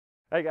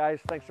Hey guys,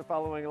 thanks for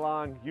following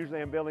along.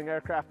 Usually I'm building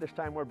aircraft. This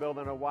time we're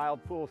building a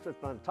wild pool.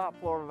 Sits on the top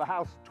floor of a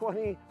house,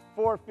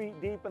 24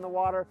 feet deep in the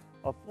water.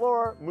 A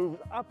floor moves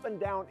up and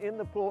down in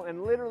the pool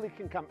and literally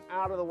can come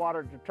out of the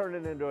water to turn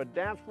it into a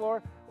dance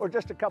floor or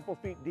just a couple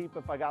feet deep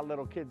if I got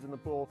little kids in the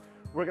pool.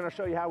 We're gonna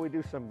show you how we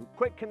do some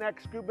quick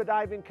connects, scuba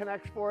diving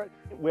connects for it.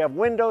 We have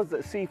windows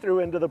that see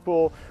through into the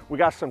pool. We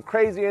got some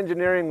crazy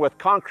engineering with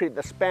concrete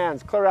that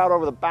spans clear out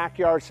over the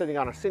backyard, sitting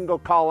on a single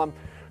column.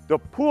 The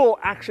pool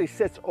actually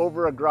sits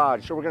over a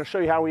garage, so we're going to show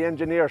you how we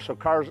engineer so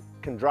cars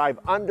can drive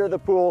under the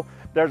pool.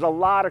 There's a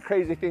lot of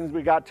crazy things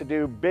we got to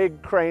do,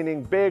 big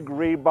craning, big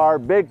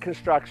rebar, big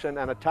construction,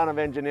 and a ton of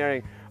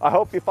engineering. I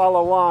hope you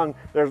follow along.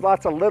 There's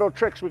lots of little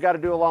tricks we got to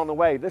do along the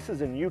way. This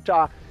is in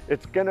Utah.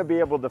 It's going to be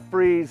able to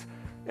freeze,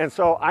 and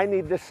so I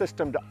need this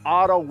system to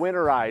auto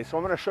winterize. So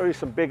I'm going to show you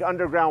some big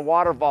underground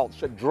water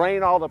vaults that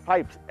drain all the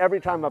pipes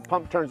every time a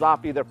pump turns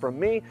off, either from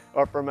me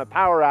or from a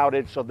power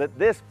outage, so that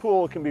this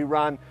pool can be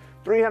run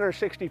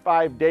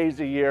 365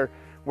 days a year.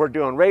 We're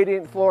doing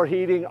radiant floor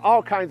heating,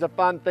 all kinds of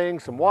fun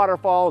things, some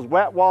waterfalls,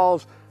 wet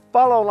walls.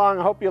 Follow along,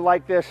 I hope you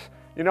like this.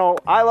 You know,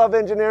 I love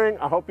engineering,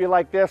 I hope you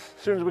like this.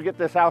 As soon as we get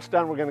this house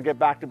done, we're gonna get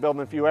back to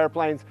building a few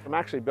airplanes. I'm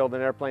actually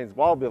building airplanes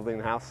while building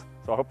the house,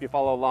 so I hope you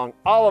follow along.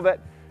 All of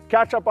it,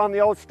 catch up on the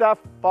old stuff,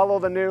 follow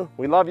the new.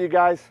 We love you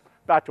guys,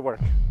 back to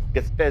work.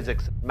 It's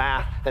physics,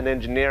 math, and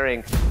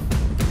engineering.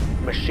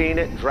 Machine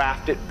it,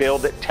 draft it,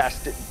 build it,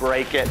 test it,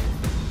 break it.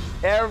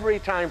 Every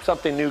time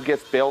something new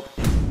gets built,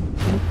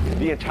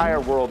 the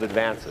entire world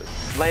advances.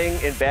 Laying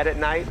in bed at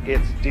night,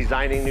 it's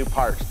designing new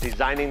parts,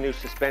 designing new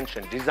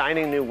suspension,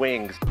 designing new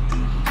wings.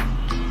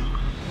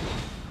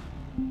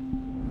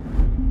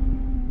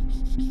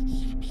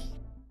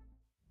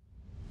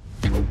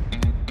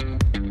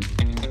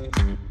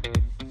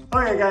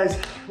 Okay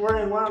guys, we're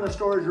in one of the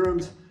storage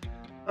rooms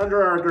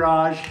under our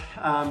garage.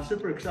 I'm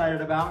super excited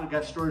about it. We've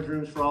got storage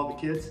rooms for all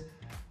the kids.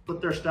 Put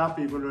their stuff,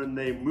 even when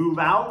they move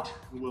out,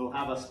 we'll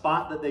have a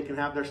spot that they can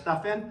have their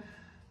stuff in.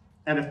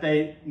 And if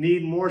they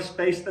need more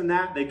space than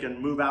that, they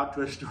can move out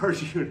to a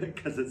storage unit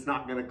because it's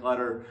not going to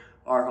clutter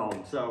our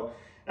home. So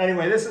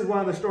anyway, this is one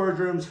of the storage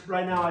rooms.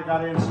 Right now I got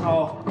to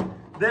install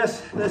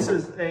this. This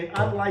is an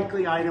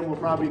unlikely item we'll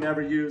probably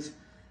never use.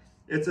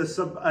 It's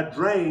a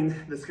drain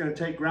that's going to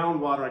take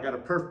groundwater. I got a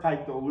perf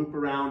pipe that'll loop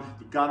around.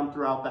 We've got them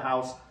throughout the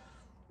house.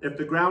 If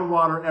the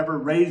groundwater ever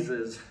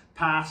raises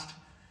past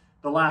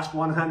the last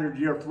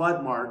 100-year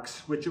flood marks,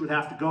 which it would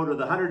have to go to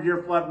the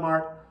 100-year flood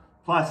mark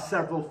plus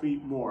several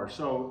feet more.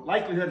 So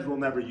likelihood is we'll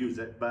never use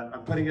it, but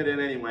I'm putting it in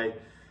anyway.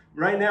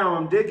 Right now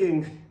I'm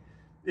digging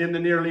in the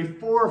nearly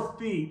 4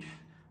 feet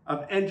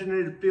of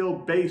engineered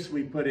field base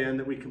we put in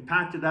that we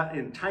compacted up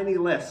in tiny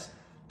lifts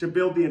to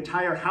build the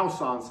entire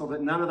house on, so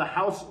that none of the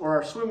house or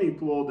our swimming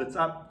pool that's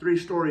up 3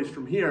 stories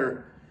from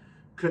here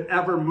could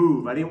ever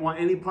move. I didn't want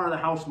any part of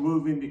the house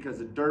moving because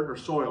of dirt or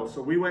soil.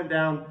 So we went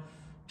down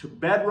to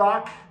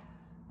bedrock,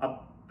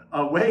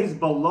 a ways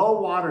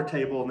below water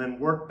table, and then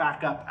work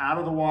back up out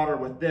of the water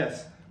with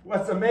this.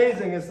 What's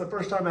amazing is the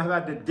first time I've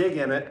had to dig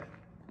in it,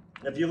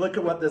 if you look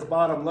at what this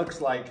bottom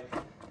looks like,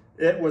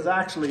 it was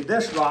actually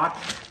this rock,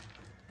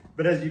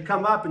 but as you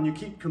come up and you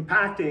keep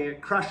compacting, it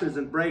crushes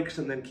and breaks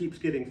and then keeps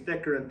getting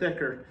thicker and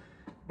thicker.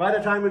 By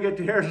the time we get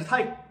to here, it's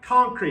like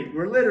concrete.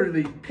 We're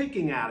literally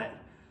picking at it.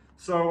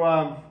 So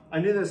I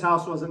knew this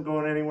house wasn't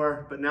going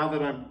anywhere, but now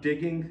that I'm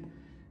digging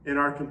in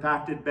our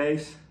compacted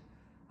base,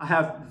 I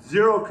have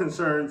zero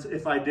concerns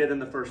if I did in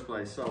the first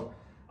place. So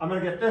I'm gonna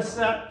get this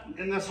set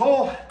in this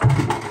hole,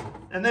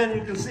 and then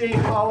you can see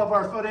all of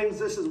our footings.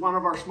 This is one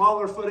of our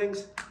smaller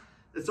footings.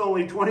 It's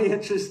only 20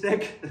 inches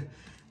thick,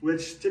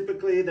 which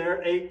typically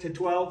they're 8 to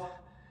 12.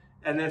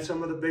 And then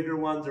some of the bigger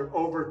ones are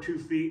over 2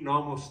 feet and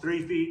almost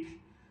 3 feet.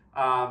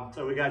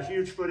 So we got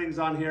huge footings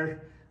on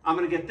here. I'm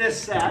gonna get this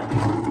set,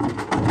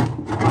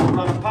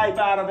 run a pipe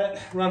out of it,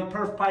 run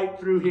perf pipe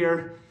through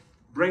here,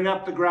 bring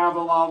up the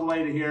gravel all the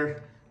way to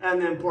here, and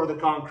then pour the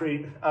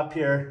concrete up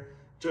here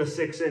to a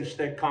 6-inch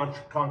thick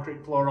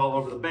concrete floor all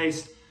over the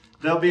base.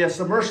 There'll be a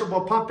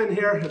submersible pump in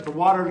here. If the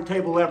water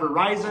table ever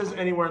rises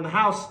anywhere in the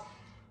house,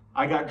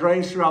 I got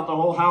drains throughout the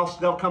whole house.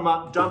 They'll come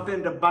up, dump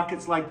into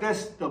buckets like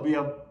this. There'll be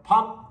a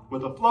pump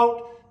with a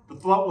float. The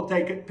float will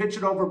take it, pitch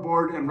it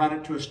overboard, and run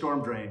it to a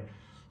storm drain.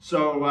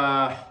 So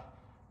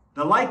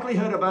the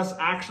likelihood of us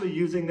actually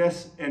using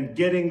this and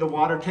getting the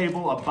water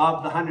table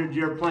above the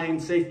 100-year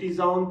plane safety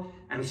zone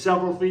and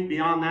several feet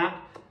beyond that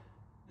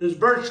is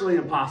virtually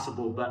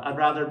impossible, but I'd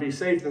rather be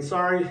safe than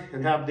sorry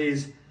and have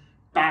these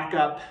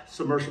backup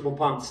submersible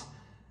pumps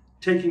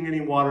taking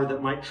any water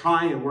that might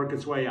try and work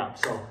its way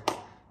up. So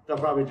they'll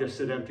probably just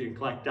sit empty and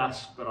collect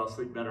dust, but I'll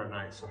sleep better at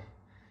night. So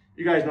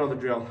you guys know the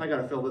drill. I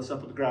gotta fill this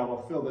up with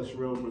gravel, fill this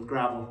room with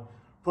gravel,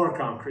 pour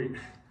concrete.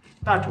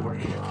 Back to work.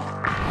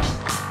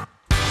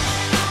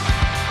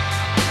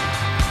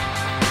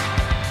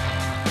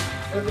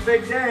 It's a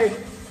big day.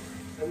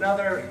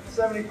 Another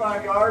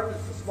 75 yards.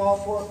 It's a small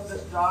pour for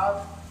this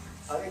job.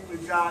 I think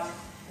we've got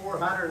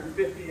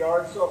 450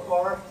 yards so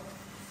far.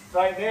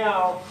 Right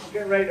now, we're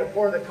getting ready to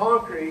pour the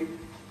concrete.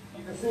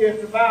 You can see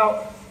it's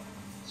about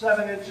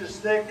 7 inches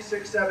thick,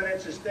 6, 7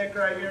 inches thick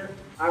right here.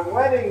 I'm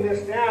wetting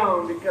this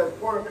down because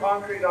pouring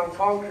concrete on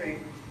concrete,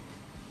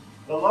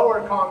 the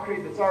lower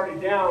concrete that's already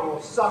down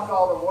will suck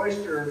all the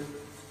moisture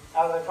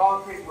out of the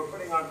concrete we're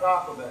putting on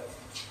top of it.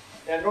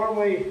 And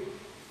normally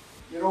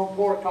you don't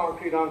pour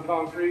concrete on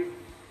concrete,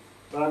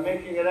 but I'm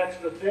making it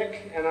extra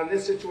thick, and on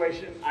this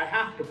situation I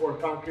have to pour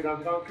concrete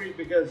on concrete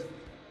because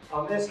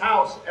on this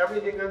house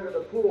everything under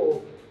the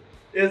pool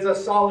is a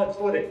solid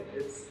footing.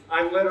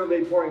 I'm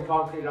literally pouring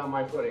concrete on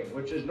my footing,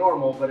 which is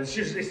normal, but it's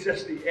usually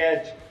just the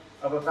edge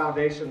of a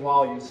foundation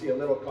wall. You see a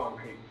little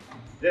concrete.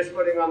 This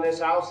footing on this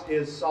house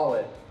is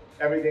solid,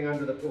 everything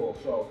under the pool.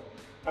 So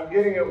I'm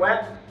getting it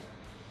wet.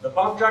 The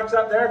pump truck's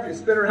up there. If you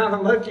spin around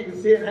and look, you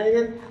can see it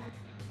hanging.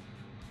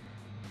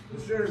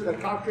 As soon as the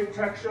concrete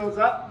truck shows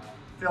up,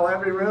 fill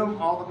every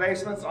room, all the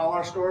basements, all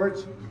our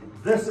storage.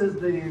 This is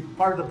the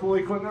part of the pool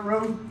equipment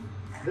room.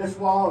 This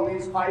wall and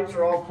these pipes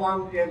are all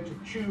plumbed into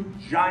 2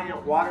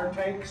 giant water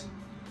tanks.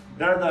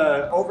 They're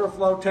the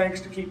overflow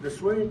tanks to keep the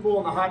swimming pool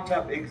and the hot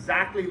tub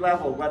exactly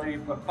level. Whether you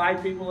put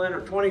 5 people in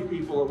or 20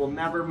 people, it will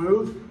never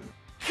move.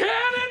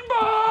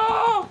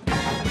 Cannonball!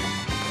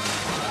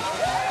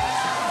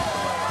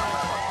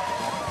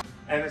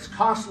 And it's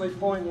constantly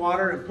pulling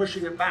water and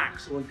pushing it back.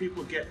 So when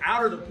people get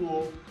out of the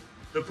pool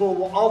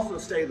will also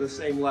stay the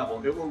same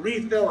level. It will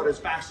refill it as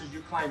fast as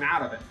you climb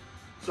out of it.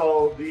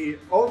 So the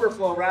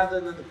overflow, rather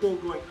than the pool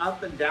going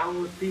up and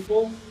down with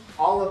people,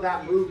 all of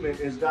that movement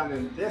is done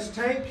in this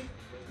tank,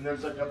 and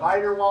there's a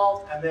divider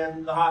wall, and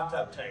then the hot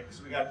tub tank.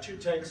 So we got 2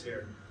 tanks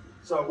here.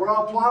 So we're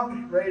all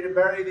plumbed, ready to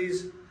bury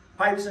these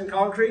pipes in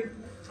concrete.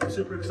 I'm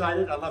super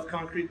excited. I love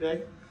concrete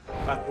day.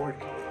 Back to work.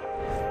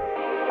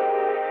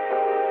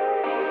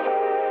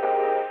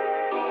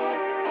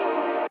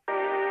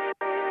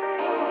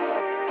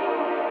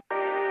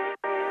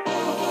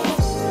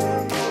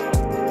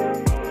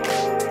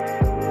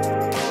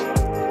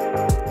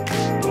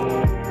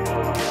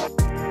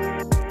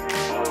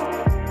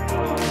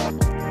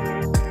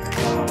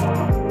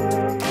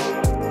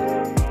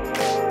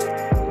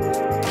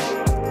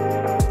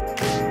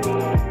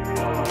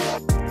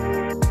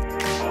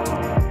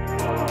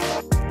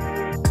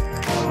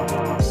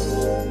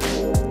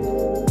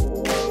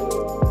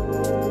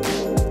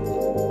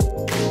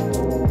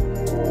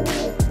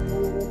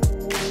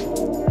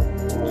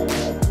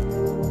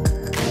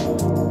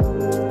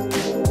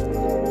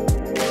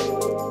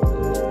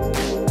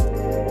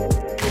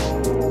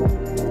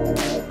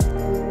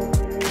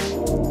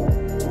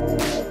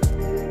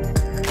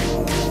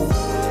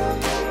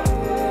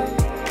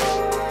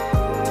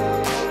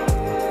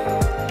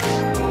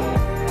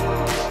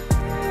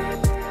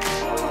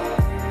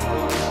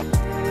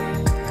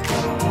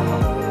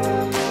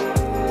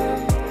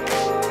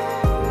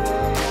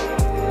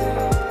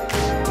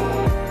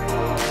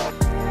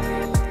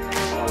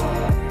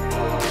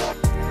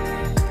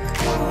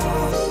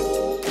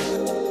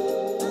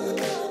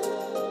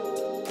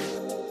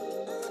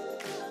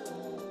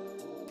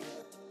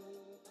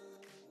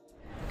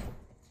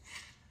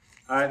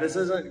 All right, this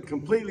isn't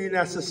completely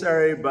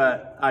necessary,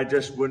 but I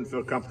just wouldn't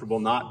feel comfortable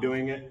not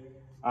doing it.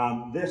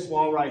 This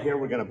wall right here,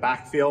 we're gonna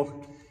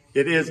backfill.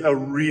 It is a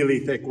really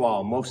thick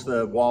wall. Most of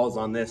the walls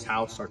on this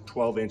house are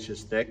 12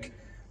 inches thick,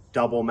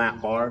 double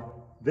mat bar.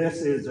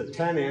 This is a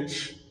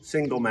 10-inch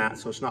single mat,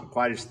 so it's not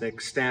quite as thick.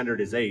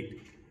 Standard is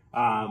 8.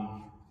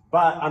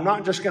 But I'm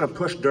not just gonna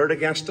push dirt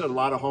against it. A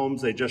lot of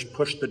homes, they just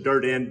push the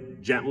dirt in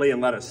gently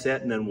and let it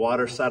sit and then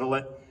water settle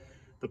it.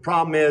 The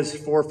problem is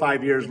 4 or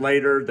 5 years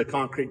later, the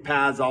concrete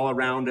pads all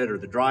around it, or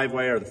the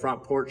driveway or the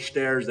front porch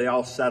stairs, they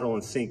all settle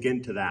and sink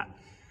into that.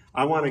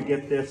 I want to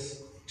get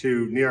this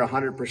to near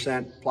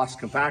 100% plus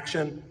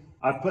compaction.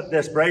 I've put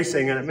this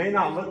bracing, and it may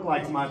not look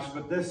like much,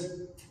 but this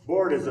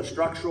board is a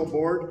structural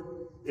board.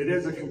 It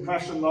is a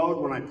compression load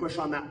when I push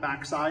on that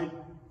backside.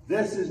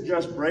 This is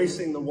just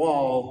bracing the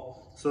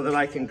wall so that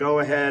I can go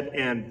ahead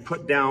and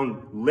put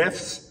down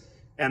lifts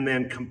and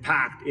then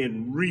compact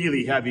in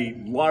really heavy,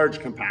 large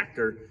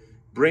compactor.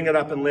 Bring it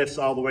up in lifts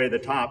all the way to the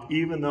top,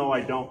 even though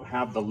I don't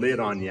have the lid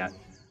on yet.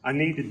 I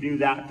need to do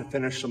that to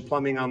finish some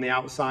plumbing on the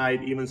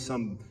outside, even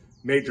some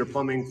major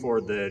plumbing for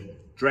the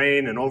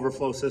drain and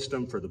overflow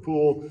system for the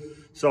pool.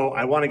 So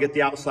I want to get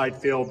the outside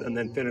filled and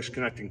then finish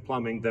connecting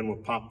plumbing, then we'll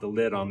pop the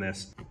lid on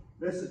this.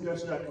 This is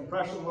just a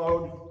compression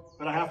load,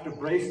 but I have to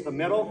brace the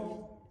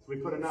middle. So we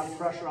put enough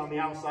pressure on the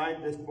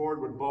outside, this board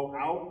would bow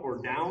out or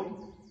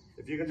down.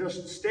 If you can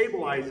just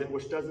stabilize it,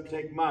 which doesn't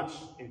take much,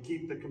 and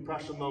keep the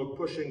compression load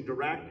pushing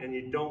direct, and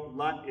you don't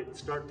let it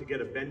start to get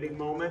a bending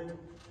moment,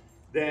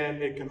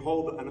 then it can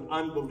hold an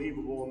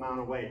unbelievable amount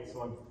of weight.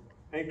 So I'm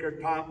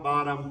anchored top,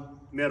 bottom,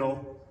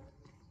 middle.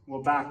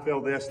 We'll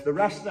backfill this. The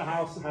rest of the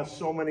house has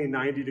so many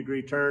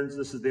 90-degree turns.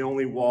 This is the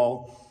only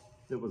wall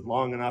that was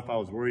long enough. I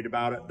was worried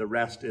about it. The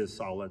rest is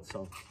solid.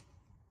 So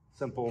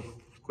simple,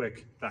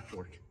 quick, back to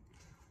work.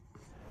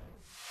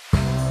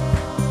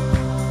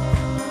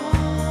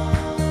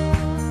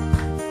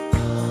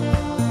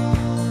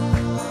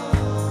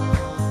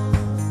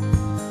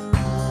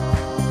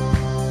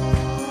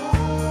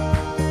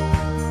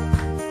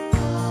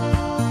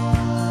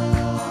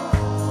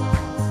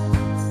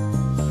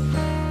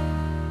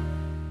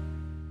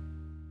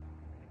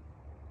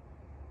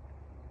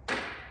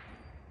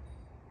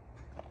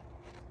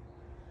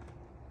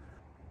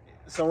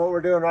 So what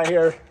we're doing right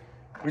here,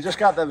 we just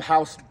got the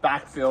house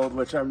backfilled,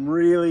 which I'm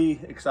really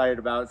excited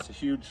about. It's a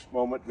huge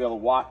moment to be able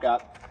to walk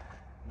up.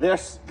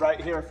 This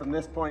right here from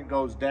this point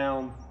goes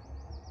down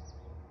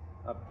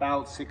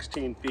about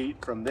 16 feet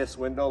from this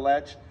window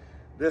ledge.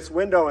 This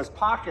window is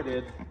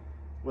pocketed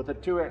with a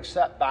 2-inch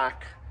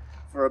setback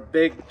for a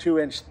big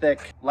 2-inch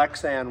thick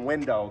Lexan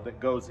window that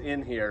goes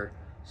in here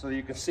so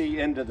you can see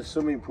into the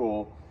swimming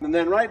pool. And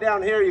then right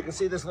down here, you can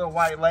see this little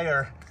white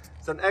layer.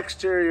 It's an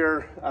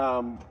exterior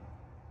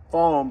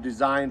foam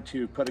designed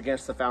to put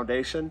against the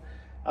foundation.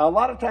 A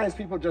lot of times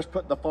people just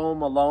put the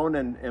foam alone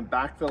and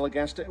backfill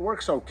against it. It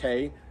works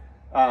okay.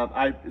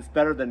 It's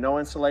better than no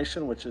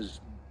insulation, which is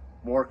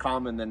more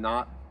common than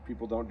not.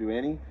 People don't do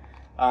any.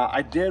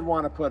 I did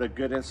want to put a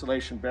good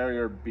insulation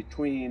barrier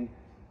between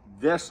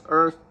this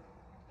earth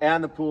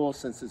and the pool,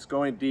 since it's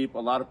going deep. A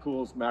lot of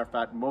pools, matter of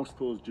fact, most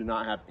pools do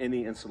not have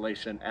any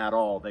insulation at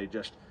all. They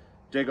just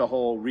dig a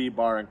hole,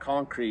 rebar and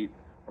concrete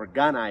or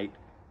gunite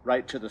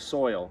right to the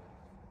soil.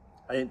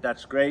 I think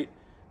that's great.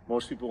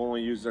 Most people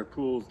only use their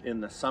pools in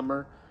the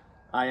summer.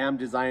 I am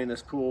designing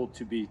this pool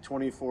to be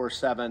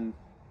 24/7,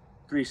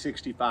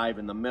 365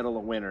 in the middle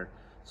of winter.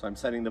 So I'm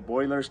setting the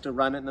boilers to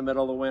run it in the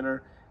middle of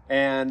winter,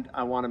 and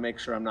I want to make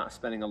sure I'm not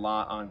spending a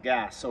lot on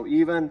gas. So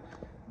even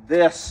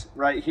this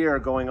right here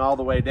going all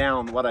the way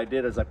down, what I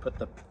did is I put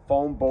the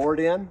foam board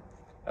in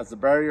as the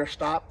barrier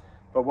stop.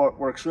 But what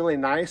works really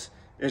nice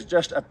is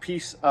just a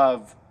piece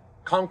of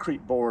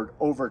concrete board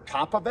over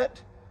top of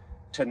it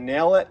to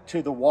nail it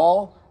to the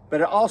wall.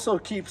 But it also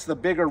keeps the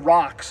bigger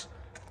rocks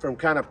from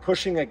kind of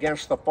pushing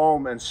against the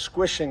foam and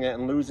squishing it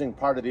and losing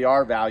part of the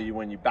R value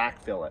when you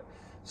backfill it.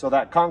 So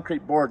that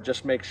concrete board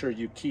just makes sure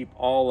you keep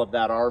all of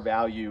that R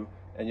value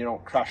and you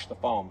don't crush the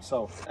foam.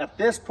 So at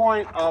this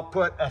point, I'll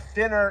put a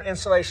thinner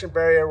insulation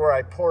barrier where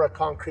I pour a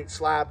concrete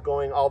slab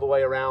going all the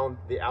way around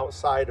the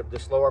outside of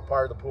this lower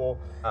part of the pool.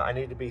 I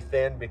need to be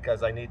thin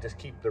because I need to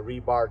keep the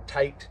rebar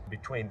tight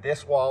between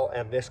this wall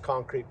and this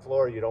concrete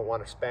floor. You don't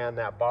want to span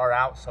that bar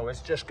out. So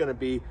it's just going to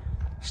be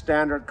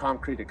standard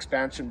concrete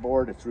expansion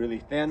board. It's really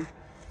thin.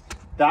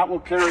 That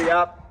will carry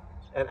up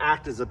and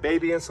act as a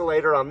baby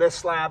insulator on this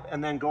slab.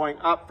 And then going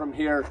up from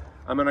here,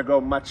 I'm going to go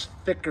much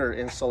thicker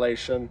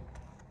insulation.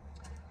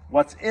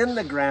 What's in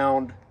the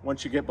ground,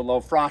 once you get below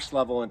frost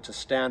level into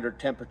standard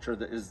temperature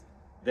that is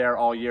there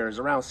all year, is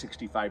around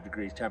 65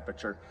 degrees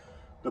temperature.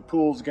 The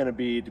pool's going to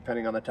be,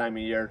 depending on the time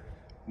of year,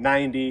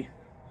 90.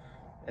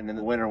 And in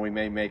the winter, we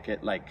may make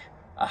it like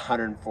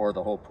 104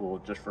 the whole pool,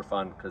 just for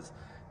fun, because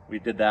we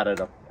did that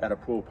at a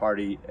pool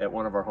party at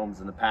one of our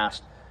homes in the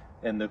past.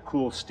 And the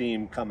cool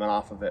steam coming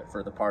off of it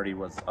for the party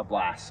was a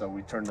blast. So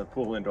we turned the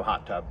pool into a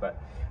hot tub.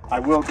 But I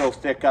will go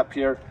thick up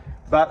here.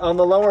 But on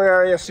the lower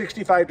area,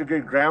 65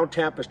 degree ground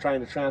temp is trying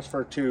to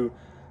transfer to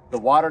the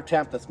water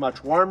temp that's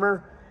much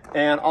warmer.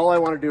 And all I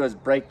want to do is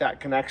break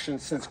that connection.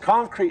 Since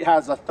concrete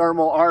has a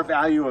thermal R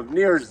value of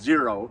near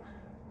 0,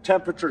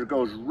 temperature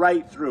goes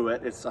right through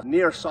it. It's a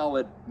near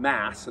solid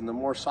mass. And the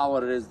more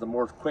solid it is, the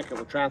more quick it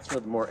will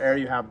transfer. The more air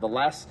you have, the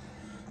less.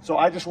 So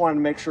I just wanted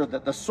to make sure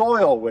that the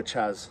soil, which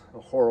has a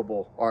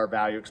horrible R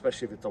value,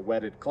 especially if it's a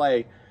wetted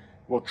clay,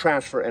 will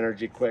transfer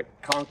energy quick.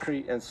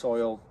 Concrete and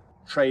soil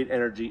trade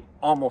energy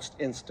almost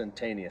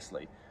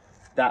instantaneously.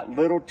 That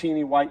little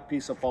teeny white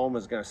piece of foam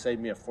is going to save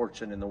me a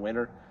fortune in the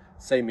winter,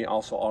 save me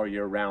also all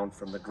year round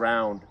from the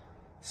ground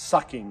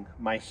sucking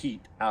my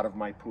heat out of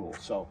my pool.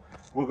 So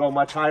we'll go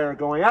much higher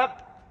going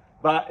up,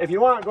 but if you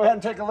want, go ahead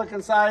and take a look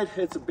inside.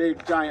 It's a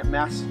big giant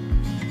mess.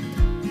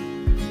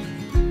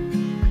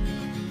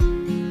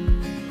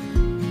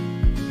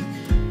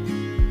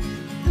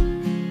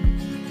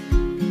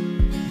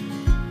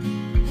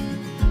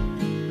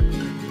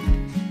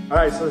 All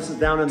right, so this is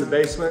down in the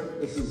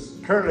basement. This is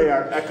currently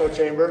our echo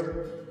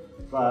chamber,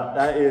 but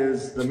that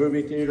is the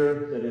movie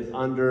theater that is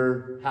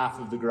under half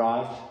of the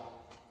garage.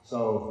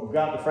 So we've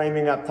got the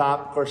framing up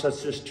top. Of course,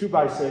 that's just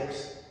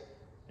 2x6.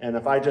 And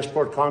if I just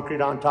poured concrete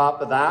on top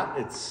of that,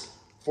 it's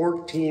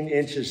 14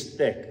 inches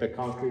thick, the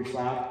concrete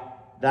slab.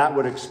 That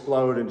would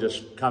explode and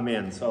just come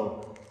in.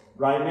 So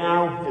right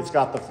now, it's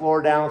got the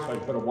floor down, so I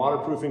put a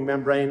waterproofing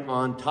membrane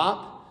on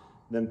top.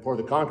 Then pour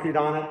the concrete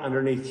on it.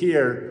 Underneath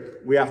here,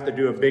 we have to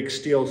do a big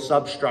steel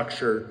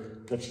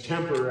substructure that's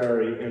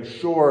temporary and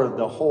shore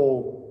the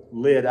whole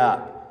lid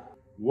up.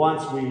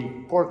 Once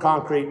we pour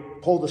concrete,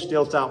 pull the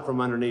stilts out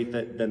from underneath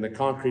it, then the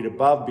concrete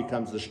above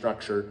becomes the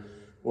structure.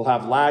 We'll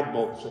have lag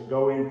bolts that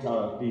go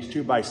into these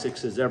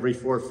 2x6s every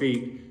 4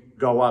 feet,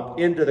 go up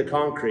into the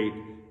concrete,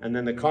 and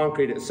then the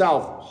concrete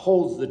itself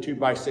holds the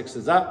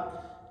 2x6s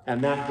up,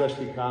 and that just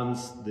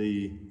becomes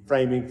the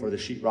framing for the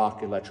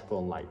sheetrock, electrical,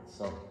 and light.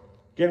 So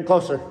getting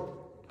closer,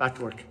 back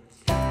to work.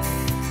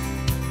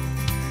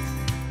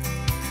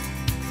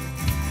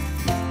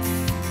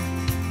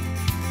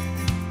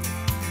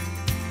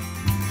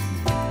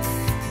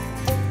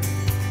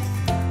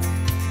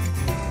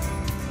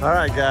 All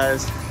right,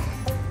 guys,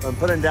 I'm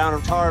putting down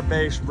a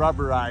tar-based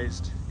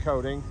rubberized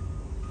coating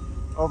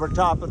over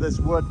top of this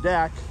wood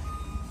deck.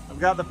 I've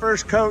got the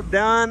first coat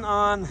done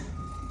on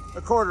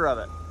a quarter of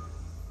it.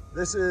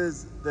 This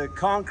is the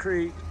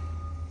concrete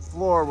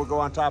floor will go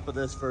on top of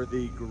this for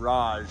the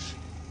garage.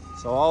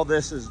 So all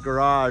this is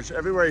garage.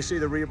 Everywhere you see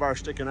the rebar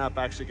sticking up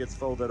actually gets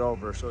folded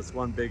over, so it's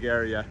one big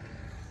area.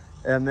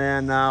 And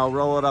then I'll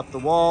roll it up the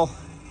wall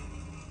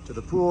to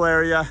the pool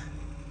area.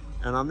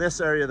 And on this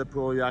area of the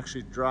pool, you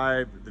actually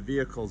drive the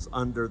vehicles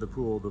under the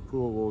pool. The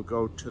pool will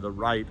go to the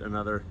right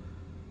another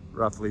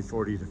roughly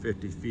 40 to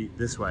 50 feet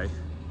this way.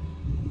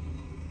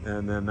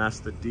 And then that's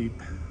the deep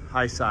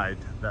high side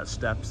that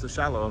steps the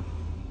shallow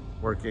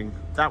working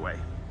that way.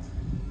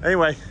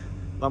 Anyway,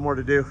 a lot more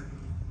to do.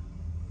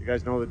 You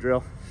guys know the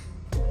drill.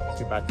 Let's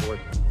get back to work.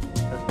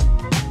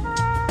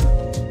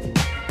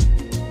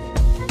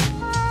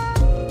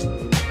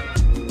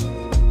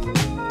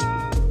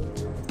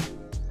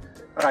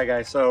 All right,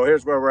 guys, so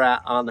here's where we're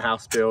at on the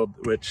house build,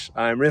 which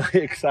I'm really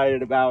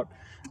excited about,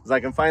 because I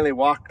can finally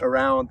walk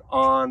around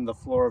on the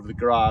floor of the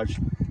garage.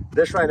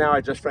 This right now,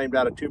 I just framed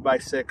out a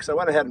 2x6. I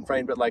went ahead and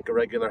framed it like a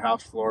regular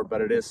house floor,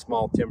 but it is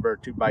small timber,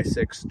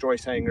 2x6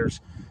 joist hangers,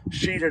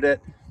 sheeted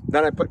it.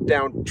 Then I put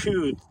down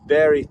 2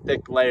 very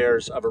thick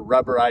layers of a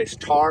rubberized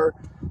tar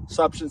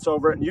substance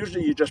over it. And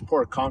usually you just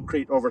pour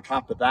concrete over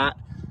top of that.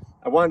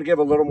 I wanted to give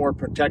a little more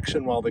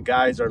protection while the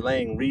guys are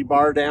laying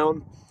rebar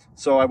down.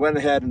 So I went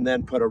ahead and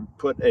then put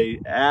a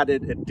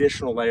added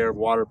additional layer of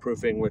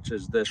waterproofing, which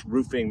is this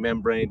roofing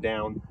membrane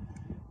down.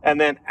 And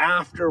then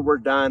after we're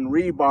done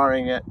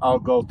rebarring it, I'll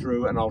go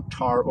through and I'll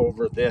tar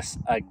over this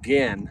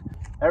again.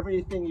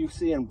 Everything you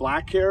see in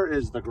black here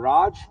is the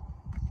garage.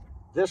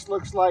 This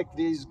looks like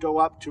these go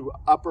up to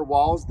upper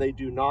walls. They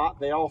do not.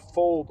 They all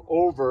fold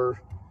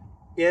over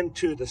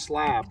into the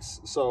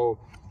slabs. So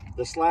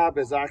the slab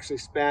is actually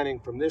spanning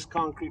from this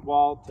concrete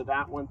wall to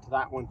that one, to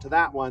that one, to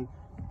that one.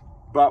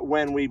 But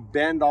when we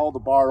bend all the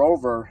bar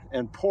over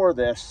and pour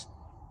this,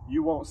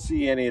 you won't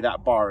see any of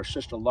that bar. It's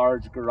just a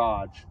large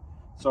garage.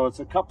 So it's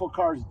a couple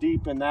cars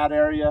deep in that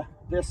area.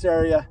 This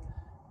area,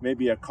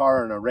 maybe a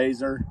car and a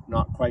Razor,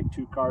 not quite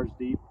 2 cars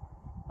deep.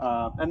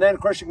 And then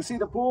of course you can see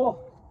the pool.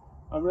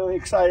 I'm really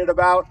excited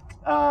about.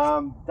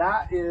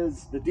 That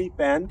is the deep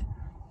end.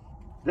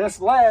 This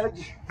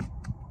ledge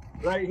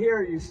right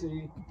here, you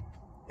see,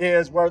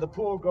 is where the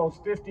pool goes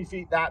 50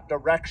 feet that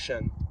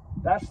direction.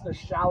 That's the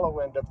shallow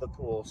end of the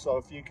pool. So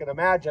if you can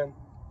imagine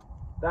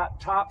that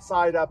top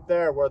side up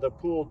there where the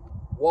pool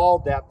wall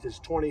depth is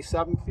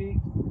 27 feet,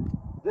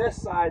 this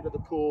side of the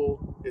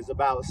pool is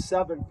about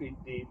 7 feet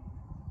deep,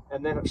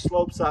 and then it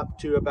slopes up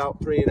to about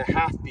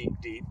 3.5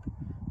 feet deep,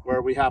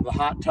 where we have the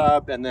hot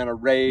tub and then a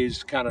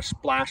raised kind of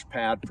splash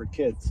pad for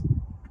kids.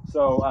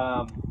 So,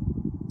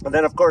 and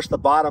then of course the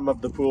bottom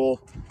of the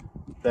pool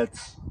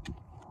that's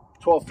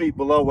 12 feet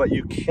below what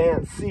you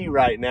can't see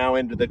right now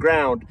into the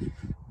ground,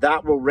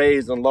 that will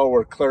raise and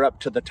lower clear up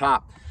to the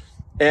top.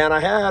 And I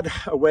had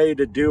a way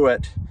to do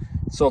it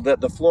so that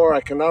the floor,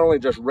 I can not only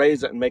just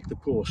raise it and make the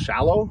pool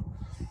shallow,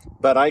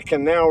 but I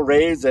can now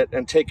raise it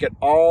and take it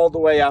all the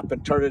way up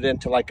and turn it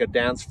into like a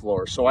dance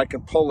floor. So I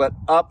can pull it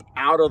up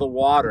out of the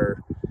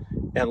water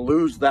and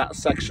lose that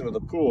section of the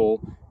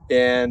pool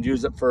and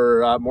use it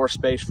for more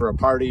space for a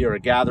party or a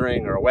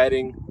gathering or a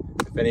wedding.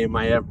 If any of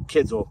my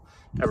kids will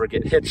ever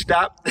get hitched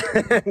up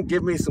and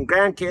give me some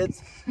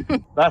grandkids.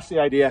 That's the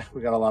idea.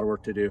 We got a lot of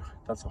work to do.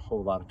 That's a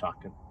whole lot of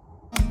talking.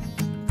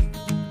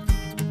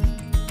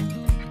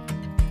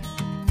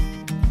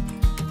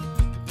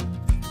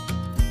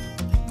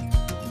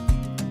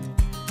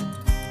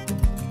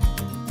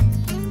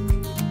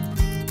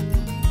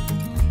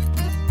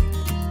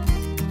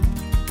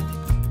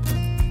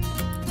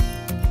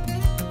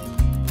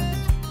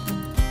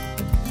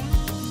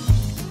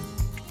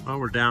 Well,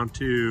 we're down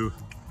to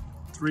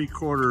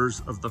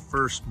 3/4 of the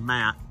first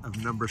mat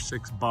of number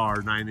 6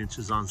 bar, 9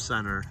 inches on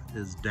center,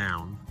 is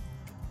down.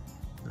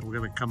 And we're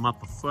going to come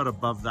up a foot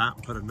above that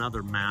and put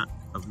another mat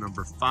of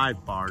number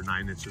 5 bar,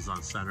 9 inches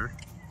on center.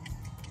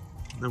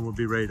 And then we'll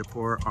be ready to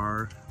pour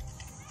our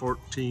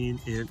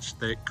 14-inch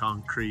thick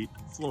concrete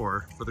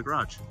floor for the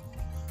garage.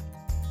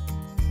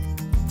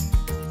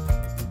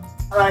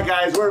 All right,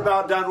 guys, we're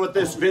about done with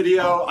this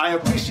video. I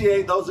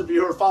appreciate those of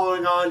you who are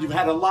following on. You've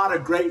had a lot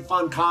of great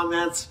fun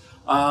comments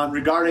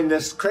regarding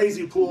this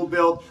crazy pool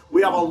build.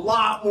 We have a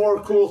lot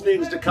more cool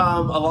things to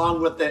come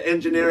along with the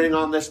engineering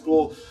on this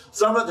pool.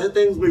 Some of the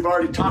things we've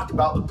already talked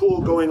about, the pool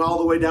going all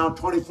the way down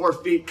 24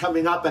 feet,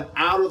 coming up and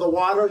out of the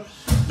water.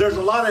 There's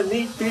a lot of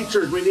neat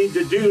features we need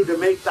to do to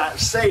make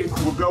that safe.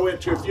 We'll go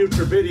into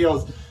future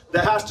videos.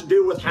 That has to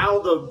do with how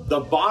the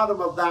bottom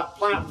of that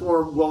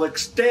platform will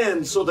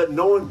extend so that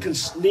no one can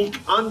sneak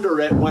under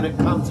it when it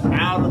comes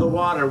out of the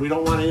water. We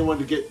don't want anyone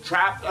to get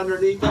trapped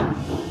underneath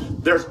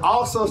it. There's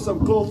also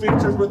some cool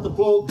features with the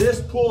pool.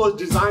 This pool is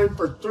designed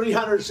for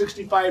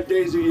 365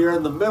 days a year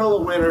in the middle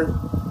of winter,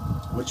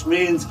 which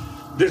means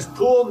this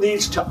pool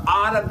needs to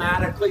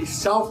automatically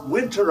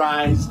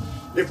self-winterize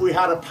if we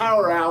had a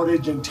power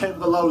outage in 10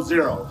 below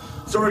zero.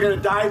 So we're gonna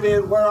dive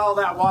in where all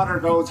that water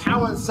goes,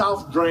 how it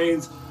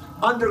self-drains,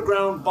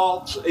 underground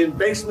vaults, in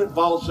basement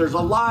vaults. There's a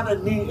lot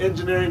of neat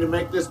engineering to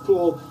make this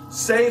pool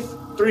safe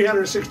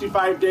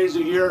 365 days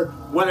a year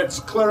when it's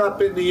clear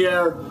up in the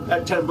air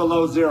at 10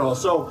 below zero.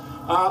 So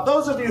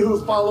Those of you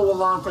who follow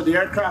along for the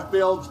aircraft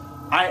builds,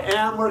 I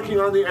am working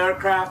on the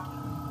aircraft.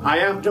 I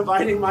am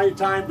dividing my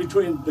time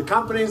between the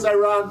companies I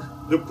run,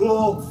 the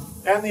pool,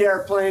 and the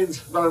airplanes,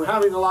 but I'm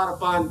having a lot of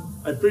fun.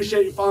 I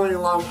appreciate you following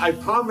along. I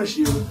promise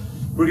you,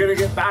 we're gonna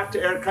get back to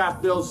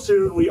aircraft builds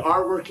soon. We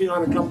are working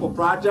on a couple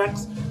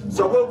projects,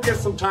 so we'll get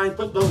some time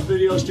putting those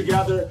videos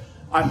together.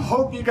 I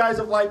hope you guys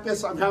have liked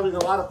this. I'm having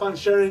a lot of fun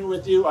sharing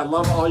with you. I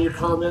love all your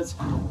comments.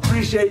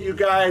 Appreciate you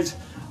guys.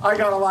 I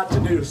got a lot to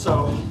do,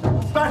 so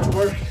back to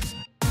work.